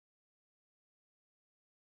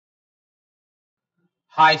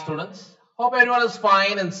Hi students, hope everyone is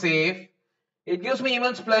fine and safe. It gives me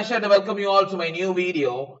immense pleasure to welcome you all to my new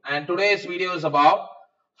video, and today's video is about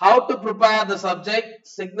how to prepare the subject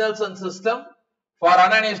Signals and System for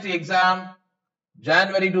unannounced exam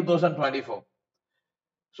January 2024.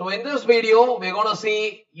 So in this video, we're going to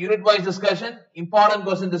see unit-wise discussion, important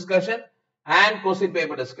question discussion and question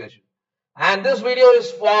paper discussion. And this video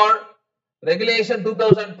is for Regulation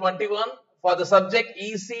 2021 for the subject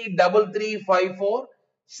EC3354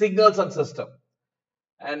 Signals and System.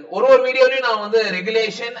 And ஒரு வீடியோலயும் நான் வந்து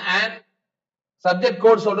regulation and subject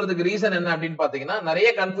code சொல்றதுக்கு reason என்ன அப்படின்னு பாத்தீங்கன்னா நிறைய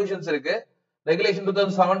confusions இருக்கு. Regulation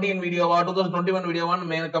 2017 வீடியோவா 2021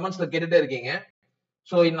 வீடியோவான்னு கமெண்ட்ஸ்ல கேட்டுட்டே இருக்கீங்க.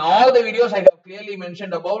 So in all the videos I have clearly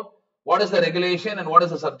mentioned about what is the regulation and what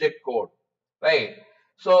is the subject code, right?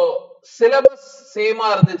 So syllabus same-ஆ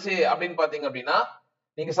இருந்துச்சு அப்படின்னு பாத்தீங்க அப்படின்னா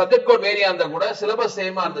நீங்க சப்ஜெக்ட் கோட் வேரியா இருந்தா கூட syllabus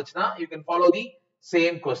same-ஆ இருந்துச்சுன்னா you can follow the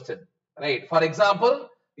same question, right? For example,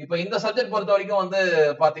 இப்போ இந்த சப்ஜெக்ட் பொறுத்த வரைக்கும் வந்து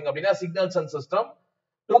பாத்தீங்க அப்படின்னா signals and system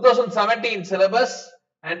 2017 syllabus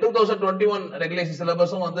and 2021 regulation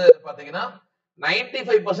syllabusம் வந்து பாத்தீங்கன்னா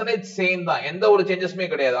 95% சேம் தான், எந்த ஒரு சேஞ்சஸுமே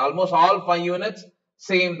கிடையாது. ஆல்மோஸ்ட் ஆல் 5 யூனிட்ஸ்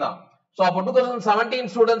சேம் தான். சோ அப்ப 2017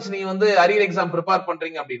 ஸ்டூடண்ட்ஸ் நீ வந்து அரியர் எக்ஸாம் ப்ரிப்பேர்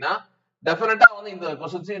பண்றீங்க அப்படின்னா டெஃபினட்டா வந்து இந்த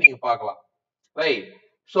क्वेश्चंस நீங்க பார்க்கலாம், right?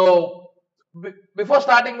 So before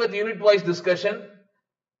starting with unit wise discussion,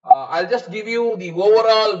 I'll just give you the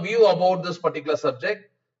overall view about this particular subject.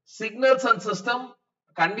 Signals and system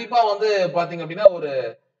கண்டிப்பா வந்து பாத்தீங்க அப்படின்னா ஒரு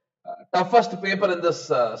toughest paper in this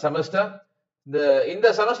semester. இந்த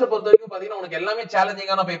செமஸ்டர் பொறுத்த வரைக்கும் பாத்தீங்கன்னா உனக்கு எல்லாமே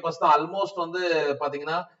சேலஞ்சிங்கான பேப்பர்ஸ் தான். ஆல்மோஸ்ட் வந்து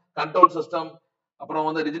பாத்தீங்கன்னா கண்ட்ரோல் சிஸ்டம், அப்புறம்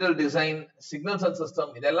வந்து digital design, signals and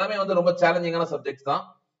system, இது எல்லாமே வந்து ரொம்ப சேலஞ்சிங்கான சப்ஜெக்ட்ஸ் தான்,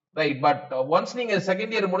 ரைட்? பட் ஒன்ஸ் நீங்க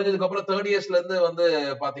செகண்ட் இயர் முடிஞ்சதுக்கு அப்புறம் தேர்ட் இயர்ஸ்ல இருந்து வந்து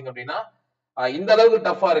பாத்தீங்க அப்படின்னா இந்த அளவுக்கு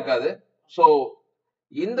டஃபா இருக்காது. சோ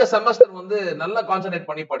இந்த செமஸ்டர் வந்து நல்லா கான்சென்ட்ரேட்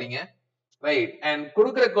பண்ணி படிங்க, ரைட்? அண்ட்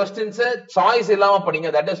கொடுக்குற क्वेश्चंस சாய்ஸ் இல்லாம படிங்க.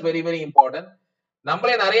 That is very very important.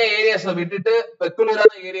 நம்மளே நிறைய ஏரியாஸ்ல விட்டுட்டு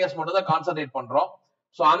பெக்குலரான ஏரியாஸ் மட்டும் தான் கான்சென்ட்ரேட் பண்றோம்.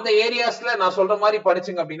 சோ அந்த ஏரியாஸ்ல நான் சொல்ற மாதிரி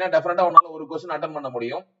படிச்சீங்க அப்படின்னா டெஃபினட்டா உன்னால ஒரு क्वेश्चन அட்டெண்ட் பண்ண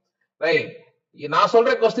முடியும், ரைட்? நான்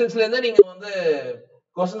சொல்ற क्वेश्चंसல இருந்து நீங்க வந்து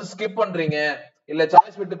क्वेश्चन ஸ்கிப் பண்றீங்க இல்ல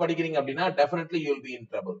சாய்ஸ் விட்டு படிக்கிறீங்க அப்படின்னா definitely you will be in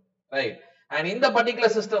trouble, right? And இந்த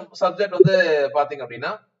பர்టిక్యులர் சிஸ்டம் சப்ஜெக்ட் வந்து பாத்தீங்க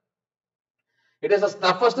அப்படின்னா it is a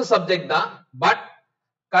toughest subject தான். பட்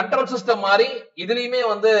கண்ட்ரோல் சிஸ்டம் மாதிரி இதுலயுமே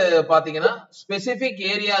வந்து பாத்தீங்கன்னா ஸ்பெசிபிக்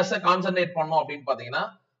ஏரியாஸ கான்சென்ட்ரேட் பண்ணோம் அப்படின்னு பாத்தீங்கன்னா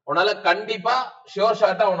உன்னால கண்டிப்பா ஷியோர்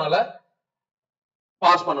ஷாட்டா உன்னால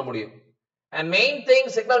பாஸ் பண்ண முடியும். And main thing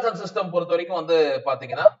signals and system பொறுத்த வரைக்கும் வந்து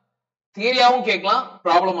பாத்தீங்கன்னா தியரியாவும் கேட்கலாம்,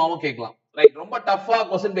 ப்ராப்ளமாவும் கேட்கலாம், ரைட்? ரொம்ப டஃபா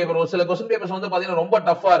क्वेश्चन பேப்பர், ஒரு சில क्वेश्चन பேப்பர்ஸ் வந்து பாத்தீங்கன்னா ரொம்ப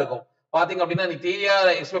டஃபா இருக்கும். பாத்தீங்க அப்படின்னா நீ தியரியா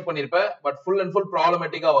expect பண்ணிருப்ப, but full and full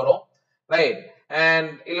ப்ராப்ளமேட்டிக்கா வரும், ரைட்? அண்ட்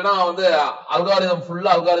இல்லனா வந்து அல்காரிதம் ஃபுல்லா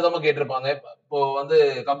அல்காரிதமா கேட்டிருப்பாங்க, இப்போ வந்து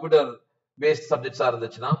கம்ப்யூட்டர் பேஸ்ட் சப்ஜெக்ட்ஸா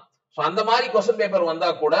இருந்துச்சுன்னா. சோ அந்த மாதிரி क्वेश्चन பேப்பர் வந்தா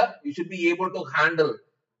கூட you should be able to handle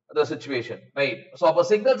the situation, right? So அப்ப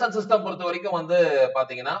சிக்னல்ஸ் அண்ட் சிஸ்டம் பொறுத்த வரைக்கும் வந்து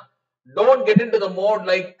பாத்தீங்கன்னா don't get into the mode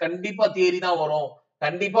like கண்டிப்பா தியரி தான் வரும்,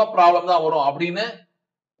 கண்டிப்பா ப்ராப்ளம் தான் வரும் அப்படின்னு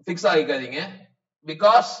ஃபிக்ஸ் ஆகிக்காதீங்க.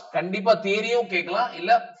 பிகாஸ் கண்டிப்பா தியரியும் கேட்கலாம்,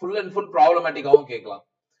 இல்ல ஃபுல் அண்ட் ஃபுல் ப்ராப்ளமேட்டிக்காவும் கேட்கலாம்.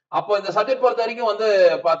 அப்போ இந்த சப்ஜெக்ட் பொறுத்த வரைக்கும் வந்து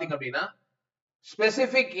பாத்தீங்க அப்படின்னா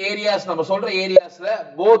ஸ்பெசிபிக் ஏரியாஸ், நம்ம சொல்ற ஏரியாஸ்ல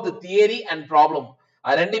போத் தியரி அண்ட் ப்ராப்ளம்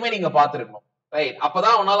ரெண்டுமே நீங்க பாத்துருக்கணும், ரைட்?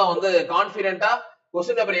 அப்பதான் உன்னால வந்து கான்பிடென்ட்டா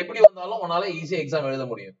क्वेश्चन பேப்பர் எப்படி வந்தாலும் உன்னால ஈஸியா எக்ஸாம் எழுத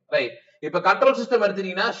முடியும், ரைட்? இப்ப கண்ட்ரோல் சிஸ்டம்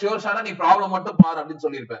எடுத்தீங்கன்னா ஷியோர் ஷாட்டா நீ ப்ராப்ளம் மட்டும் பாரு அப்படின்னு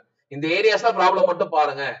சொல்லியிருப்பேன். இந்த ஏரியாஸ்ல ப்ராப்ளம் மட்டும்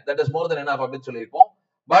பாருங்க, that is more then enough அப்படின்னு சொல்லியிருப்போம்.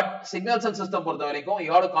 பட் சிக்னல்ஸ் அண்ட் சிஸ்டம் பொறுத்த வரைக்கும் you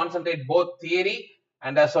have to concentrate both theory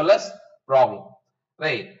and as well as problem,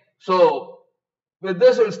 right? So with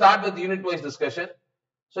this we'll start with unit wise discussion.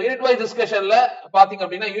 So unit wise discussionல பாத்தீங்க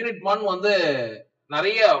அப்படின்னா unit 1 வந்து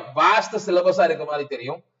நிறைய vast சிலபஸா இருக்க மாதிரி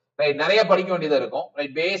தெரியும், ரைட்? நிறைய படிக்க வேண்டியதா இருக்கும்,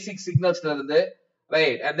 ரைட்? பேசிக் சிக்னல்ஸ்ல இருந்து,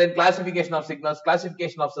 right? And then classification of signals,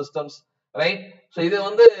 classification of systems, right? So இது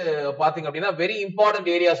வந்து பாத்தீங்க அப்படின்னா வெரி இம்பார்ட்டன்ட்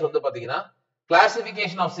ஏரியாஸ் வந்து பாத்தீங்கன்னா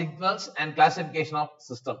classification of signals and classification of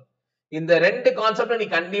system. இந்த ரெண்டு கான்செப்ட் நீ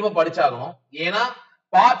கண்டிப்பா படிச்சாகணும். ஏன்னா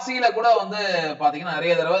பார்ட் சில கூட வந்து பாத்தீங்கன்னா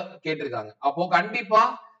நிறைய தடவை கேட்டிருக்காங்க. அப்போ கண்டிப்பா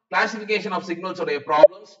classification of signals உடைய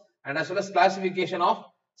problems and as well as classification of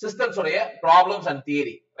systems உடைய problems and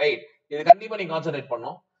theory, right? இது கண்டிப்பா நீ கான்சென்ட்ரேட்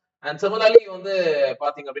பண்ணனும். and similarly வந்து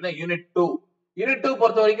பாத்தீங்க அப்படின்னா யூனிட் 2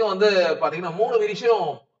 பொறுத்த வரைக்கும் வந்து பாத்தீங்கன்னா மூணு விஷயம்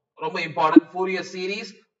ரொம்ப important: Fourier series,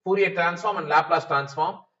 Fourier transform and Laplace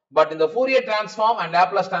transform. But இந்த Fourier transform and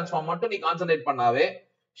Laplace transform மட்டும் நீ கான்சென்ட்ரேட் பண்ணாவே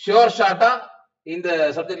ஷியோர் ஷாட்டா இந்த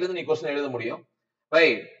சப்ஜெக்ட்ல இருந்து நீ क्वेश्चन எழுத முடியும்,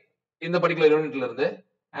 ரைட்? இந்த பர்టిక్యులர் யூனிட்ல இருந்து.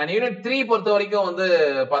 And unit 3 பொறுத்த வரைக்கும் வந்து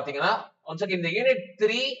பாத்தீங்கன்னா once again இந்த unit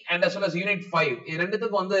 3 and as well as unit 5 இது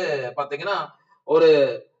ரெண்டுத்துக்கும் வந்து பாத்தீங்கன்னா ஒரு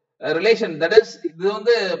relation, that is இது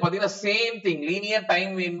வந்து பாத்தீங்கன்னா same thing, linear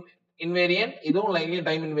time invariant, இதுவும் linear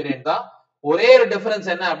time invariant தான். ஒரே ஒரு டிஃபரன்ஸ்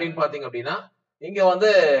என்ன அப்படின்னு பாத்தீங்க அப்படின்னா, இங்க வந்து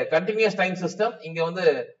continuous time system, இங்க வந்து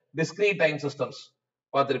discrete time systems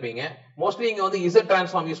பார்த்திருப்பீங்க. மோஸ்ட்லி இங்க வந்து Z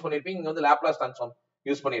transform யூஸ் பண்ணிருப்பீங்க, இங்க வந்து Laplace transform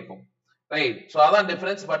யூஸ் பண்ணிருப்போம். ரைட், சோ அதான்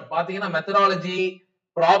டிஃபரன்ஸ். பட் பாத்தீங்கன்னா மெத்தடாலஜி,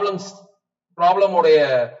 ப்ராப்ளம் உடைய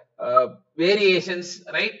வேரியேஷன்ஸ்,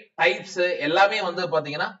 ரைட், டைப்ஸ் எல்லாமே வந்து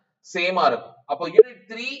பாத்தீங்கன்னா சேமா இருக்கும். அப்போ யூனிட்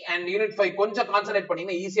 3 அண்ட் யூனிட் 5 கொஞ்சம் கான்சென்ட்ரேட்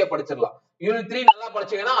பண்ணீங்கன்னா ஈஸியா படிச்சிடலாம். யூனிட் 3 நல்லா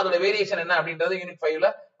படிச்சீங்கன்னா அதோட வேரியேஷன் என்ன அப்படின்றது யூனிட் 5ல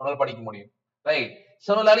உங்களால படிக்க முடியும். ரைட்,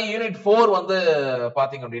 சிமிலர்லி யூனிட் 4 வந்து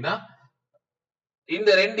பாத்தீங்க அப்படின்னா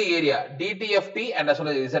இந்த ரெண்டு area DTFT and as well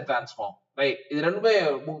as Z transform, right, இது ரெண்டுமே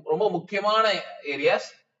ரொம்ப முக்கியமான ஏரியாஸ்.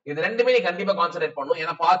 இது ரெண்டுமே நீ கண்டிப்பா கான்சென்ட்ரேட் பண்ணணும்.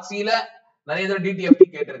 ஏன்னா பார்ட் C ல நிறைய தடவை DTFT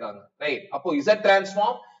கேட்டிருக்காங்க. ரைட், அப்போ Z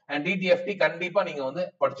transform அண்ட் DTFT கண்டிப்பா நீங்க வந்து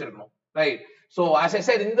படிச்சிருக்கணும். Right, so as I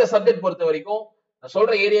said, இந்த சப்ஜெக்ட் பொறுத்த வரைக்கும் நான்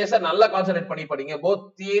சொல்ற ஏரியாஸை நல்லா கான்சென்ட்ரேட் பண்ணி படிங்க, both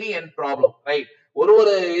theory and problem. Right, ஒரு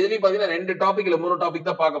இதுலயும் பாத்தீங்கன்னா 2 டாபிக் இல்ல 3 டாபிக்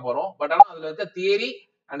தான் பார்க்க போறோம். பட் ஆனா அதுல இருக்க theory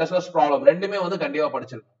and as well as problem ரெண்டுமே வந்து கண்டிப்பா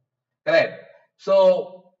படிச்சிருக்கணும். கரெக்ட். சோ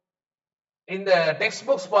இந்த டெக்ஸ்ட்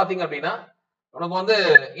புக்ஸ் பாத்தீங்க அப்படின்னா உனக்கு வந்து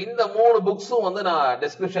இந்த 3 புக்ஸும் வந்து நான்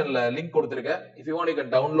டிஸ்கிரிப்ஷன்ல லிங்க் கொடுத்திருக்கேன். If you want you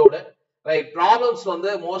can download. Right, problems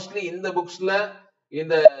வந்து மோஸ்ட்லி இந்த புக்ஸ்ல,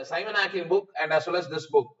 இந்த Simon hacking book and as well as this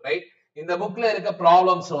book, right, இந்த புக்ல இருக்க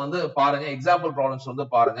ப்ராப்ளம்ஸ் வந்து பாருங்க, எக்ஸாம்பிள் ப்ராப்ளம்ஸ் வந்து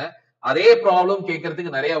பாருங்க. அதே ப்ராப்ளம்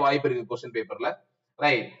கேட்கறதுக்கு நிறைய வாய்ப்பு இருக்கு क्वेश्चन பேப்பர்ல.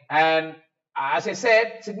 Right, and as I said,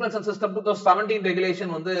 signals and system 2017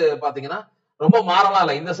 regulation வந்து பாத்தீங்கன்னா ரொம்ப மாறலாம்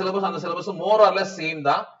இல்ல. இந்த சிலபஸ் அந்த syllabus more or less same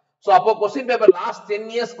தான். சோ அப்போ question paper last 10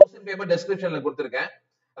 years question paper டிஸ்கிரிப்ஷன்ல கொடுத்திருக்கேன்.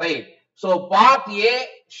 Right, so part A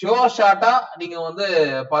sure ஷார்ட்டா நீங்க வந்து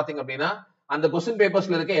பாத்தீங்க அப்படின்னா அந்த क्वेश्चन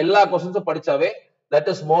பேப்பர்ஸ்ல இருக்க எல்லா क्वेश्चंஸும் படிச்சாவே that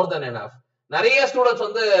is more than enough. நிறைய ஸ்டூடண்ட்ஸ்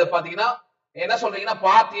வந்து பாத்தீங்கன்னா என்ன சொல்றீங்கன்னா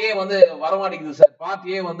பார்ட் A வந்து வர மாட்டேங்குது சார், பார்ட்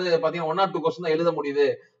A வந்து பாத்தீங்கன்னா 1 or 2 क्वेश्चन தான் எழுத முடியுது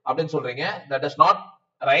அப்படின்னு சொல்றீங்க. that is not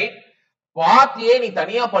right. Part A நீ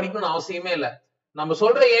தனியா படிக்கணும்னு அவசியமே இல்ல. நம்ம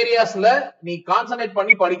சொல்ற ஏரியாஸ்ல நீ கான்சென்ட்ரேட்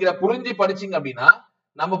பண்ணி படிக்கிற, புரிஞ்சு படிச்சீங்க அப்படின்னா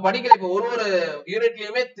நம்ம படிக்கிற இப்ப ஒரு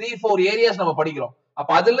யூனிட்லயுமே 3-4 ஏரியாஸ் நம்ம படிக்கிறோம்.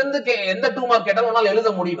 அப்ப அதுல இருந்து எந்த 2 மார்க் கேட்டாலும் உன்னால எழுத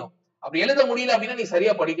முடியணும். அப்படி எழுத முடியல அப்படின்னா நீ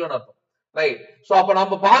சரியா படிக்கணும்னு அர்த்தம். ரைட், சோ அப்ப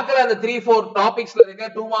நம்ம பாக்குற அந்த 3-4 டாபிக்ஸ்ல இருக்க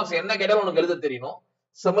 2 மார்க்ஸ் என்ன கேட்டாலும் உனக்கு எழுத தெரியணும்.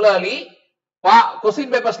 சிமிலர்லி क्वेश्चन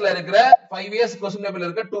பேப்பர்ஸ்ல இருக்கிற 5 இயர்ஸ் क्वेश्चन பேப்பர்ல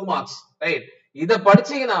இருக்க 2 மார்க்ஸ், ரைட், இத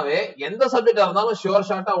படிச்சீங்கனாவே எந்த சப்ஜெக்டா இருந்தாலும் ஷூர்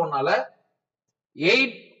ஷார்ட்டா உன்னால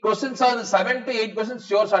 8 questions R 7 to 8 questions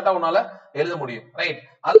sure ஷார்ட்டா உன்னால எழுத முடியும். ரைட்,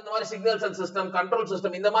 அது இந்த மாதிரி signals and system, control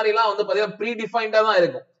system இந்த மாதிரி எல்லாம் வந்து பாத்தீங்கன்னா ப்ரீ டிஃபைன்டா தான்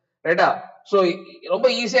இருக்கும். ரைட்டா, சோ ரொம்ப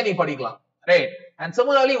ஈஸியா நீ படிக்கலாம். ரைட், அண்ட்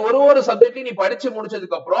சிமிலர்லி ஒரு சப்ஜெக்ட்லயும் நீ படிச்சு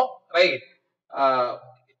முடிச்சதுக்கு அப்புறம், ரைட்,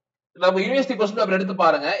 நம்ம யூனிவர்சிட்டி क्वेश्चन பேப்பர் எடுத்து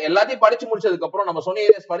பாருங்க. எல்லாத்தையும் படிச்சு முடிச்சதுக்கு அப்புறம், நம்ம சொன்ன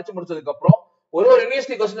ஏரியாஸ் படிச்சு முடிச்சதுக்கு அப்புறம் ஒரு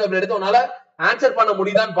யூனிவர்சிட்டி क्वेश्चन பேப்பர் எடுத்து உன்னால ஆன்சர் பண்ண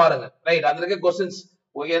முடியுதான்னு பாருங்க. ரைட், அதுல இருக்க क्वेश्चंस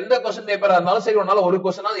எந்த क्वेश्चन பேப்பரா இருந்தாலும் சரி உன்னால ஒரு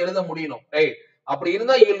क्वेश्चन எழுத முடியணும். ரைட், அப்படி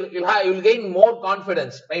இருந்தா you will gain more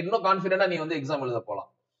confidence. Right, இன்னும் கான்ஃபிடென்ட்டா நீ வந்து எக்ஸாம் எழுத போலாம்.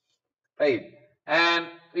 Right, and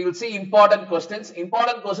we will see important questions.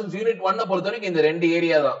 Unit 1 பொறுத்தவரைக்கும் இந்த ரெண்டு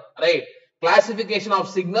ஏரியா தான். Right, classification of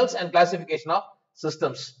signals and classification of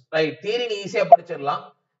systems. Right, theory நீ ஈஸியா படிச்சிடலாம்.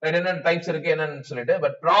 ரைட், என்னென்ன டைப்ஸ் இருக்கு என்னன்னு சொல்லிட்டு,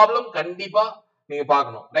 பட் ப்ராப்ளம் கண்டிப்பா நீங்க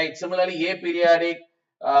பார்க்கணும். ரைட், சிமிலர்லி ஏ பீரியாடிக்,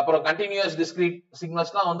 அப்புறம் கண்டினியூஸ் டிஸ்கிரீட்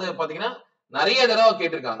சிக்னல்ஸ்லாம் வந்து பாத்தீங்கன்னா நிறைய தடவை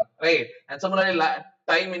கேட்டிருக்காங்க. Right, and similarly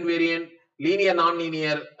time invariant, linear நான்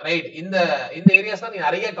லீனியர். ரைட், இந்த ஏரியாஸ் தான் நீ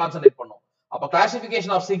நிறைய கான்சென்ட்ரேட் பண்ணும். அப்ப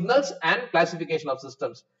classification of signals and classification of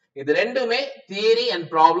systems இது ரெண்டுமே தியரி அண்ட்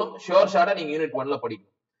ப்ராப்ளம் ஷூர் ஷார்ட்டா நீங்க யூனிட் 1ல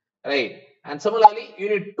படிக்கணும். ரைட், அண்ட் சிமிலர்லி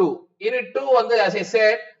யூனிட் 2 வந்து as I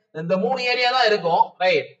said இந்த 3 ஏரியா தான் இருக்கும்.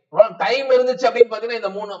 ரைட், டைம் இருந்துச்சு அப்படின்னு பாத்தீங்கன்னா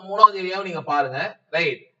இந்த மூணாவது ஏரியாவை நீங்க பாருங்க.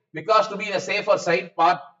 Right, because to be a safer side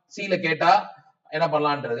part C ல கேட்டா என்ன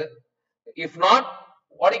பண்ணலாம்ன்றது. if not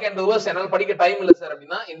what you can do is என்னால படிக்க டைம் இல்ல சார்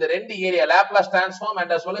அப்படின்னா இந்த ரெண்டு area Laplace transform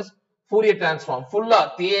and as well as Fourier transform ஃபுல்லா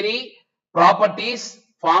தியரி, ப்ராப்பர்ட்டீஸ்,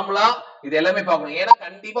 ஃபார்முலா இது எல்லாமே பார்க்கணும். ஏன்னா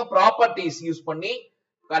கண்டிப்பா ப்ராப்பர்ட்டீஸ் யூஸ் பண்ணி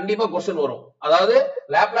கண்டிப்பா क्वेश्चन வரும். அதாவது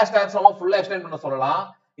லாப்லாஸ் டிரான்ஸ்ஃபார்ம் ஃபுல்லா எக்ஸ்பிளைன் பண்ண சொல்லலாம்,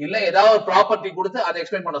 இல்ல ஏதாவது ஒரு ப்ராப்பர்ட்டி கொடுத்து அதை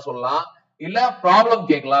எக்ஸ்பிளைன் பண்ண சொல்லலாம், இல்ல ப்ராப்ளம்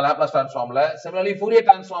கேட்கலாம் Laplace டிரான்ஸ்ஃபார்ம்ல. Similarly Fourier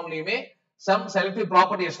டிரான்ஸ்ஃபார்ம்லயுமே some selective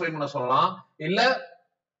property explain பண்ண சொல்லலாம், இல்ல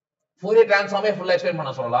ஃபோரியர் டிரான்ஸ்ஃபார்மே ஃபுல்லா எக்ஸ்பிளைன்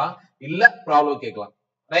பண்ண சொல்லலாம், இல்ல ப்ராப்ளம் கேட்கலாம்.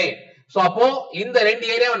 ரைட், சோ அப்போ இந்த ரெண்டு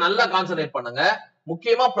ஏரியாவை நல்லா கான்சென்ட்ரேட் பண்ணுங்க.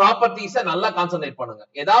 முக்கியமா ப்ராப்பர்ட்டீஸ நல்லா கான்சென்ட்ரேட் பண்ணுங்க.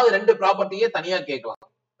 ஏதாவது ரெண்டு ப்ராப்பர்ட்டியே தனியா கேட்கலாம்.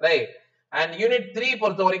 ரைட், அண்ட் யூனிட் 3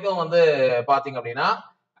 பொறுத்த வரைக்கும் வந்து பாத்தீங்க அப்படின்னா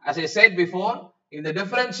as I said before இந்த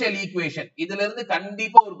டிஃபரன்ஷியல் ஈக்குவேஷன் இதுல இருந்து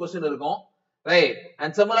கண்டிப்பா ஒரு क्वेश्चन இருக்கும். ரைட்,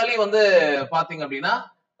 அண்ட் சிமிலர்லி வந்து பாத்தீங்க அப்படின்னா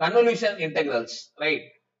convolution integrals. Right,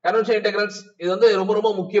 convolution integrals இது வந்து ரொம்ப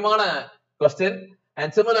ரொம்ப முக்கியமான question. And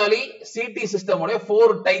similarly, CT system உடைய 4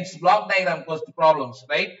 types block diagram problems,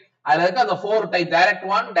 right? அதுல இருக்க அந்த 4 type, direct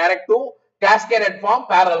 1, direct 2, cascaded form,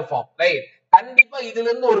 parallel form, right? கண்டிப்பா இதுல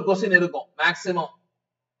இருந்து ஒரு கொஸ்டின் இருக்கும் maximum,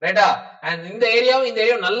 ரைட்டா? அண்ட் இந்த ஏரியா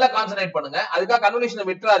நல்லா கான்சென்ட்ரேட் பண்ணுங்க. அதுக்காக கன்வல்யூஷனை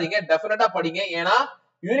விட்டுறாதீங்க, டெஃபினட்டா படிங்க. ஏன்னா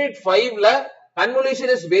unit 5ல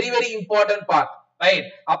convolution is very very important part, right?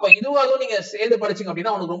 அப்ப இதுவும் நீங்க சேர்ந்து படிச்சீங்க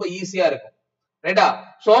அப்படின்னா உங்களுக்கு ரொம்ப ஈஸியா இருக்கும், ரைட்டா?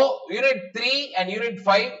 So unit 3 and unit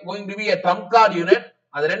 5 going to be a trump card unit.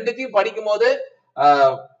 அது ரெண்டுத்தையும் படிக்கும்போது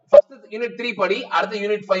ஃபர்ஸ்ட் யூனிட் 3 படி, அடுத்து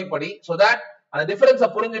யூனிட் 5 படி, so that அந்த டிஃபரன்ஸை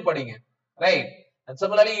புரிஞ்சு படிங்க, right? And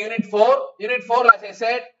similarly unit 4 as I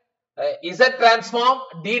said, Z transform,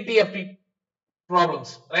 DTFT problems,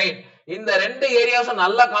 right? இந்த ரெண்டு ஏரியாஸும்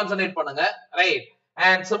நல்லா கான்சென்ட்ரேட் பண்ணுங்க, right?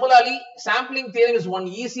 And similarly sampling theorem is one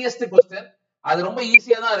easiest question. அது ரொம்ப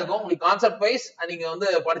ஈஸியா தான் இருக்கும் உங்களுக்கு கான்செப்ட் வைஸ்.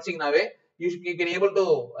 நீங்க படிச்சீங்கனாவே you can able to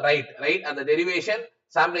write, right? அந்த டெரிவேஷன்,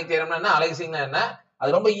 sampling theorem என்ன, அனலைசிங்னா என்ன,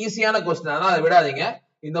 அது ரொம்ப ஈஸியான क्वेश्चन. அதனால அதை விடாதீங்க.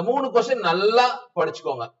 இந்த மூணு क्वेश्चन நல்லா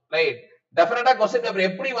படிச்சுக்கோங்க, ரைட்? டெஃபினட்டா क्वेश्चन பேப்பர்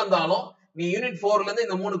எப்படி வந்தாலும் நீ யூனிட் 4ல இருந்து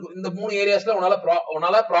இந்த மூணு ஏரியாஸ்ல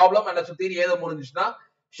உன்னால ப்ராப்ளம் என்ன சுத்தி எழுத முடிஞ்சுச்சுன்னா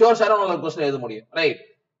ஷோர் உன்னால क्वेश्चन எழுத முடியும், ரைட்?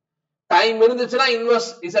 டைம் இருந்துச்சுன்னா இன்வெர்ஸ்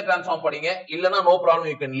Z ட்ரான்ஸ்ஃபார்ம் படிங்க, இல்லனா no problem,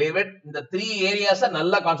 you can leave it. இந்த 3 ஏரியாஸை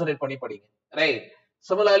நல்லா கான்சென்ட்ரேட் பண்ணி படிங்க, right?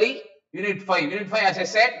 Similarly unit 5 as I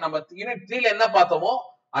said, நம்ம யூனிட் 3ல என்ன பார்த்தோமோ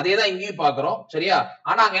அதே தான் இங்கேயும் பார்க்கறோம், சரியா?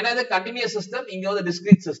 ஆனா அங்க என்னது கண்டினியூஸ் சிஸ்டம், இங்க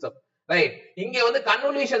டிஸ்கிரீட் சிஸ்டம், ரைட்? இங்க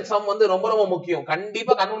கன்வல்யூஷன் சம் ரொம்ப ரொம்ப முக்கியம்.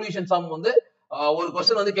 கண்டிப்பா கன்வல்யூஷன் சம் ஒரு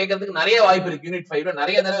क्वेश्चन கேட்கிறதுக்கு நிறைய வாய்ப்பு இருக்கு. யூனிட் 5ல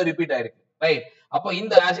நிறைய தடவை ரிப்பீட் ஆயிருக்கு, ரைட்? அப்ப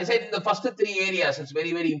இந்த as I said, இந்த first 3 areas it's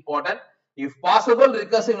very very important. if possible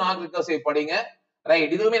recursive நான் ரிகர்சிவ் படிங்க,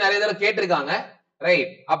 ரைட்? இதுவுமே நிறைய தடவை கேட்டிருக்காங்க,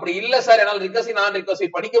 ரைட்? அப்படி இல்ல சார் என்னால ரிகர்சிவ் நான்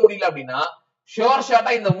ரிகர்சிவ் படிக்க முடியல அப்படின்னா ஷோர்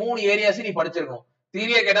ஷார்ட்டா இந்த 3 ஏரியாஸ் நீ படிச்சிருக்கணும்.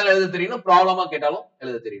 தியரியா கேட்டாலும் எழுத தெரியணும், ப்ராப்ளமா கேட்டாலும்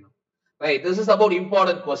எழுத தெரியணும், right? this is about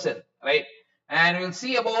important question, right? and we'll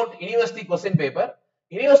see about university question paper.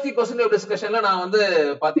 University question paper டிஸ்கஷன்ல நான்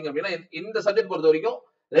பாத்தீங்க அப்படின்னா இந்த சப்ஜெக்ட் பொறுத்த வரைக்கும்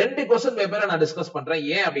 2 क्वेश्चन பேப்பரை நான் டிஸ்கஸ் பண்றேன்.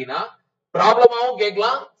 ஏன் அப்படின்னா ப்ராப்ளமாவும்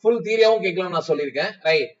கேட்கலாம், ஃபுல் தியரியாவும் கேட்கலாம் நான் சொல்லியிருக்கேன்,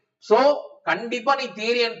 ரைட்? சோ கண்டிப்பா நீ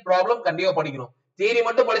தியரி அண்ட் ப்ராப்ளம் கண்டிப்பா படிக்கணும். தியரி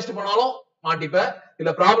மட்டும் படிச்சுட்டு போனாலும் மாட்டிப்ப,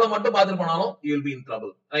 இல்ல ப்ராப்ளம் மட்டும் பார்த்துட்டு போனாலும் you will be in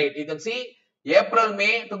trouble, right? you can see April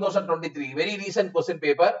May 2023 very recent question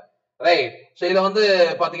paper, right? so இதுல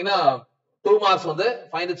பாத்தீங்கன்னா 2 marks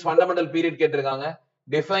find its fundamental period கேட்டிருக்காங்க,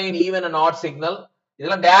 define even and odd signal.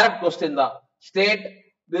 இதெல்லாம் டைரக்ட் क्वेश्चन தான். State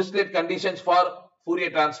discrete conditions for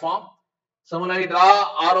Fourier transform. similarly draw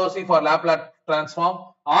ROC for Laplace transform.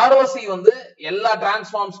 ROC எல்லா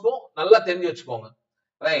டிரான்ஸ்ஃபார்ம்ஸ்க்கும் நல்லா தெரிஞ்சு வச்சுக்கோங்க,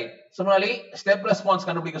 right? similarly step response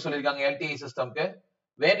கண்டுபிடிக்க சொல்லிருக்காங்க LTI சிஸ்டம்க்கு.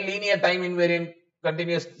 when linear time invariant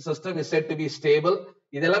continuous system is said to be stable.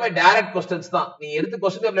 இது எல்லாமே direct questions தான். நீ எடுத்து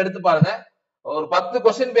क्वेश्चन பேப்பர்ல எடுத்து பாருங்க, ஒரு 10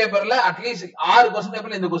 क्वेश्चन பேப்பர்ல அட்லீஸ்ட் 6 क्वेश्चन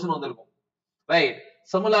பேப்பர்ல இந்த क्वेश्चन வந்திருக்கும், right?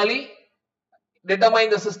 similarly determine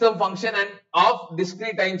the system function and of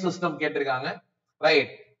discrete time system கேட்டிருக்காங்க, right?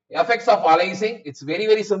 effects of aliasing, it's very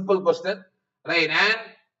very simple question, right? and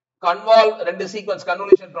convolve ரெண்டு sequence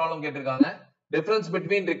convolution problem கேட்டிருக்காங்க. difference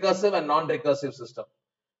between recursive and non recursive system,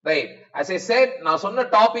 right? as I said, நான் சொன்ன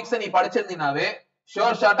topics நீ படிச்சிருந்தீனாவே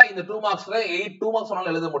sure ஷார்ட்டா இந்த 2 மார்க்ஸ்ல 2 marks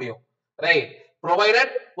உன்னால எழுத முடியும், ரைட்? provided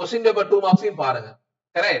question paper 2 மார்க்ஸையும் பாருங்க,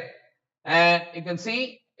 correct? and you can see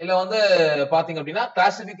இல்ல பாத்தீங்க அப்படின்னா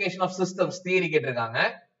கிளாசிபிகேஷன் ஆஃப் சிஸ்டம்ஸ் தியரி கேட்டிருக்காங்க,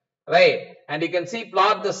 right? and you can see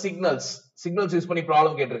plot the signals use பண்ணி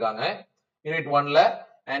ப்ராப்ளம் கேட்டிருக்காங்க யூனிட் 1ல.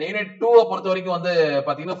 and யூனிட் 2 பொறுத்த வரைக்கும்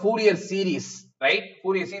பாத்தீங்கன்னா Fourier series, right?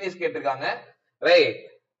 Fourier series கேட்டிருக்காங்க, ரைட்?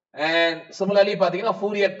 and similarly பாத்தீங்கன்னா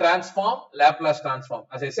Fourier transform, Laplace transform.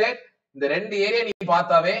 as I said, இந்த ரெண்டு ஏரியா நீ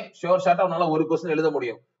பார்த்தாவே ஷோர் ஷார்ட்டா உன்னால ஒரு क्वेश्चन எழுத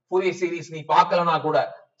முடியும். Fourier series நீ பார்க்கலனா கூட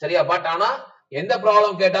சரியா, பட் ஆனா எந்த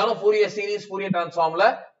ப்ராப்ளம் கேட்டாலும் Fourier series, Fourier transformல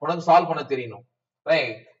உனக்கு சால்வ் பண்ண தெரியணும்,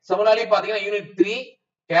 ரைட்? similarly பாத்தீங்கன்னா unit 3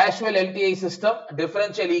 casual LTI system,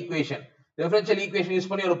 differential equation use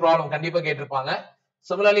பண்ணி ஒரு ப்ராப்ளம் கண்டிப்பா கேட்டிருப்பாங்க.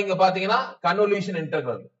 similarly இங்க பாத்தீங்கன்னா convolution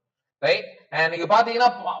integral, ரைட்? and இங்க பாத்தீங்கன்னா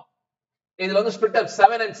இதுல split up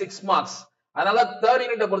 7 and 6 marks. அதனால தேர்ட்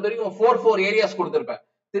யூனிட்டை பொறுத்த வரைக்கும் 4 ஏரியாஸ் கொடுத்திருப்பேன்.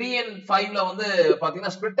 3 and 5ல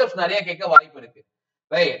பாத்தீங்கன்னா split ups நிறைய கேட்க வாய்ப்பு இருக்கு,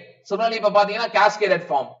 ரைட்? similarly இப்ப பாத்தீங்கன்னா cascaded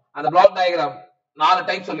form, அந்த பிளாக் டயகிராம் 4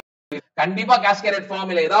 டைப் சொல்லி கண்டிப்பா cascaded form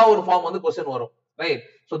இல்ல ஏதாவது ஒரு ஃபார்ம் क्वेश्चन வரும், right?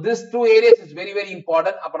 so this 2 areas is very very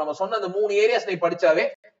important. அப்ப நம்ம சொன்ன அந்த 3 ஏரியாஸ் நீ படிச்சாவே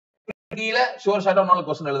கீழ ஷோர் ஷார்ட்டா உன்னால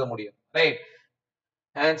क्वेश्चन எழுத முடியும், ரைட்?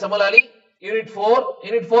 and similarly யூனிட்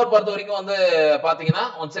 4 பொறுத்த வரைக்கும் பாத்தீங்கன்னா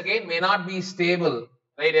once again may not be stable,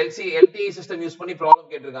 right? LTI system use பண்ணி ப்ராப்ளம்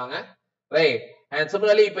கேட்டிருக்காங்க, ரைட்? and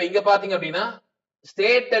similarly இப்ப இங்க பாத்தீங்க அப்படின்னா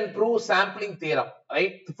state and prove sampling theorem,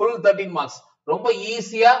 right? full 13 marks ரொம்ப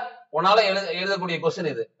ஈஸியா உன்னால எழுதக்கூடிய கொஸ்டின்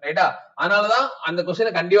இது ரைட்டா. அதனாலதான் அந்த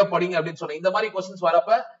கொஸ்டினை கண்டிப்பா படிங்க அப்படின்னு சொன்னேன். இந்த மாதிரி கொஸ்டின்ஸ்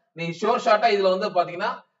வரப்ப நீ ஷோர் ஷார்ட்டா இதுல வந்து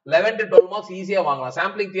பாத்தீங்கன்னா 11 to 12 மார்க்ஸ் ஈஸியா வாங்கலாம்.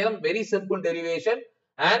 Sampling theorem very simple derivation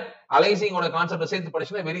and aliasing ஓட கான்செப்ட் சேர்த்து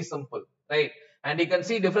படிச்சா very simple right. and you can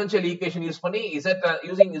see differential equation use பண்ணி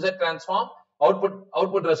using z transform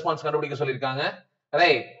output response கண்டுபிடிக்க சொல்லிருக்காங்க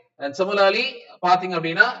ரைட். and similarly பாத்தீங்க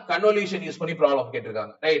அப்படின்னா கன்வல்யூஷன் யூஸ் பண்ணி ப்ராப்ளம்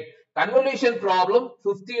கேட்டிருக்காங்க ரைட். கன்வல்யூஷன் ப்ராப்ளம்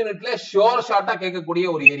 5th யூனிட்ல ஷோர் ஷார்ட்டா கேட்கக்கூடிய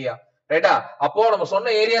ஒரு ஏரியா ரைட்டா. அப்போ நம்ம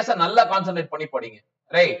சொன்ன ஏரியாஸை நல்லா கான்சென்ட்ரேட் பண்ணி படிங்க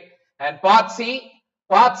ரைட். and part C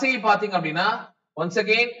பாத்தீங்க அப்படின்னா once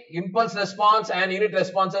again impulse response and unit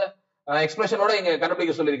response எக்ஸ்பிரஷனோட இங்க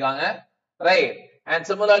கண்டுபிடிக்க சொல்லிருக்காங்க ரைட். and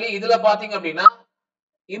similarly இதுல பாத்தீங்க அப்படின்னா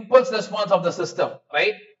impulse response of the system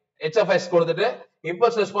right. HFS கொடுத்துட்டு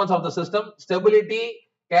impulse response of the system stability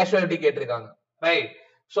casualty கேட்டிருக்காங்க right.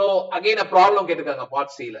 so again a problem கேட்டிருக்காங்க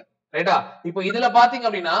part C ல ரைட்டா. இப்போ இதுல பாத்தீங்க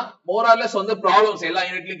அப்படின்னா more or less வந்து ப்ராப்ளம்ஸ் எல்லா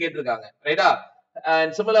யூனிட்லயும் கேட்டிருக்காங்க ரைட்டா. and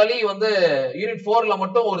similarly வந்து யூனிட் 4ல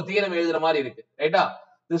மட்டும் ஒரு தியரம் எழுதுற மாதிரி இருக்கு ரைட்டா.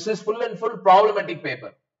 this is full and full problematic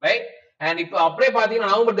paper right. and இப்போ அப்படியே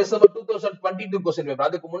பாத்தீங்கன்னா நவம்பர் டிசம்பர் 2022 क्वेश्चन பேப்பர்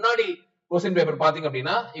அதுக்கு முன்னாடி क्वेश्चन பேப்பர் பாத்தீங்க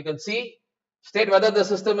அப்படின்னா you can see state whether the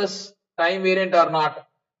system is time variant or not,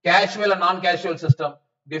 casual and non-casual system,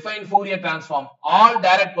 define Fourier transform, all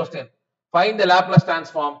direct question, find the Laplace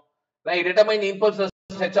transform, right, determine the impulse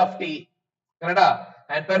response h of t, correct,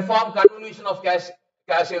 and perform convolution of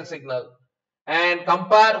casual signal, and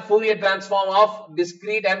compare Fourier transform of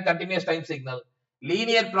discrete and continuous time signal,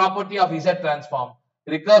 linear property of Z transform,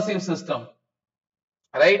 recursive system,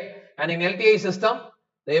 right, and in LTI system,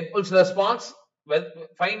 the impulse response,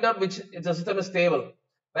 find out which the system is stable,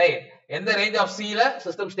 right, in the range of C la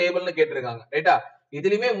system stable nu கேட்டிருக்காங்க ரைட்டா.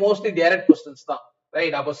 இதுலயுமே mostly direct questions தான்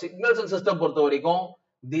right. அப்போ signals and system பொறுத்த வரைக்கும்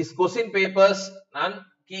these question papers and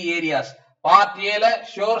key areas part A la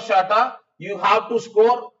sure shorta you have to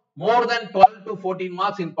score more than 12 to 14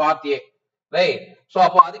 marks in part A right. so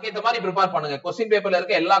அப்போ அதுக்கு ஏத்த மாதிரி prepare பண்ணுங்க. question paperல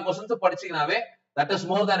இருக்க எல்லா questions படிச்சீங்கனாவே that is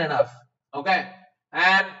more than enough okay.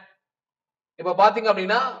 and இப்போ பாத்தீங்க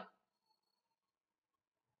அப்படின்னா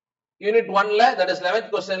unit 1ல that is 11th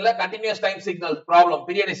questionல continuous time signal problem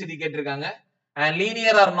periodicity கேட்டிருக்காங்க and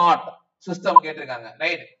linear or not system கேட்டிருக்காங்க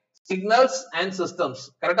right. signals and systems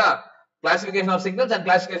கரெக்ட்டா. classification of signals and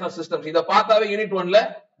classification of systems இத பார்த்தாவே unit 1ல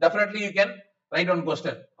definitely you can write one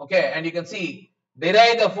question okay. and you can see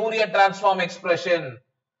derive the Fourier transform expression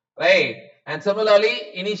right. and similarly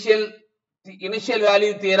initial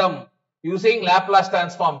value theorem using Laplace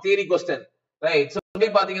transform theory question right. so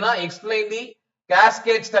பாத்தீங்கன்னா explain the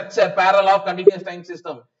cascade structure parallel of continuous time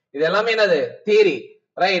system இது எல்லாமே என்னது theory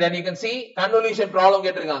right. and you can see convolution problem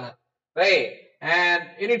கேட்டிருக்காங்க right. and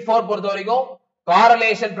unit 4 பொறுத்த வரைக்கும்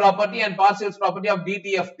correlation property and partials property of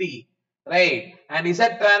DTFT right. and Z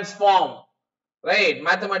transform right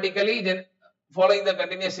mathematically then following the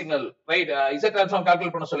continuous signal right. Z transform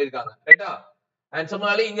calculate பண்ண சொல்லிருக்காங்க ரைட்டா. and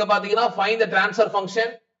similarly இங்க பாத்தீங்கன்னா find the transfer function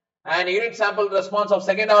and unit sample response of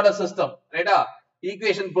second order system ரைட்டா.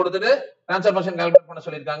 equation கொடுத்துட்டு transfer function calculate பண்ண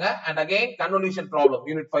சொல்லிருக்காங்க and again convolution problem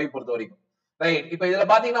unit 5 பொறுத்த வரைக்கும் right. இப்போ இதுல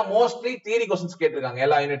பாத்தீங்கன்னா mostly theory questions கேட்டிருக்காங்க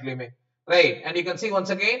எல்லா யூனிட்லயுமே right. and you can see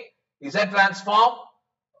once again Z transform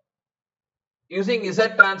using Z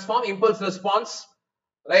transform impulse response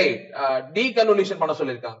right. deconvolution பண்ண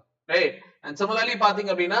சொல்லிருக்காங்க right. and similarly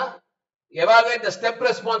பாத்தீங்க அப்படின்னா evaluate the step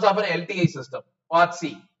response of an LTI system part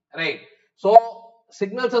C right. so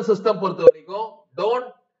signals and system பொறுத்த வரைக்கும் don't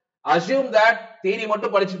assume that theory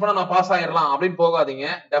மட்டும் படிச்சிட்டு போனா நான் பாஸ் ஆயிரலாம் அப்படினு போகாதீங்க.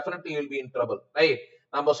 definitely you will be in trouble right.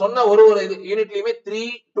 நம்ம சொன்ன ஒரு யூனிட்லயுமே 3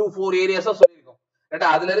 to 4 ஏரியாஸ் சொல்லிருக்கோம் ரைட்.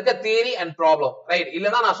 அதுல இருக்க தியரி அண்ட் ப்ராப்ளம் ரைட்.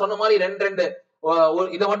 இல்லனா நான் சொன்ன மாதிரி ரெண்டு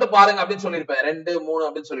இத மட்டும் பாருங்க அப்படினு சொல்லிருப்பேன் 2 3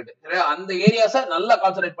 அப்படினு சொல்லிட்டு அந்த ஏரியாஸை நல்லா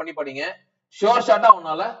கான்சென்ட்ரேட் பண்ணி படிங்க. ஷோர் ஷாட்டா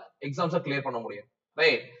உன்னால எக்ஸாம்ஸை கிளியர் பண்ண முடியும்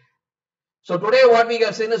right. so today what we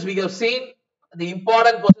have seen is we have seen the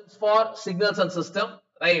important questions for signals and system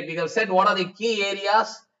right. we have said what are the key areas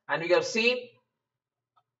and we have seen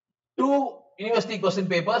 2 university question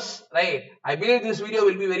papers right. I believe this video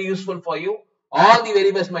will be very useful for you. All the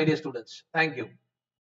very best my dear students. Thank you.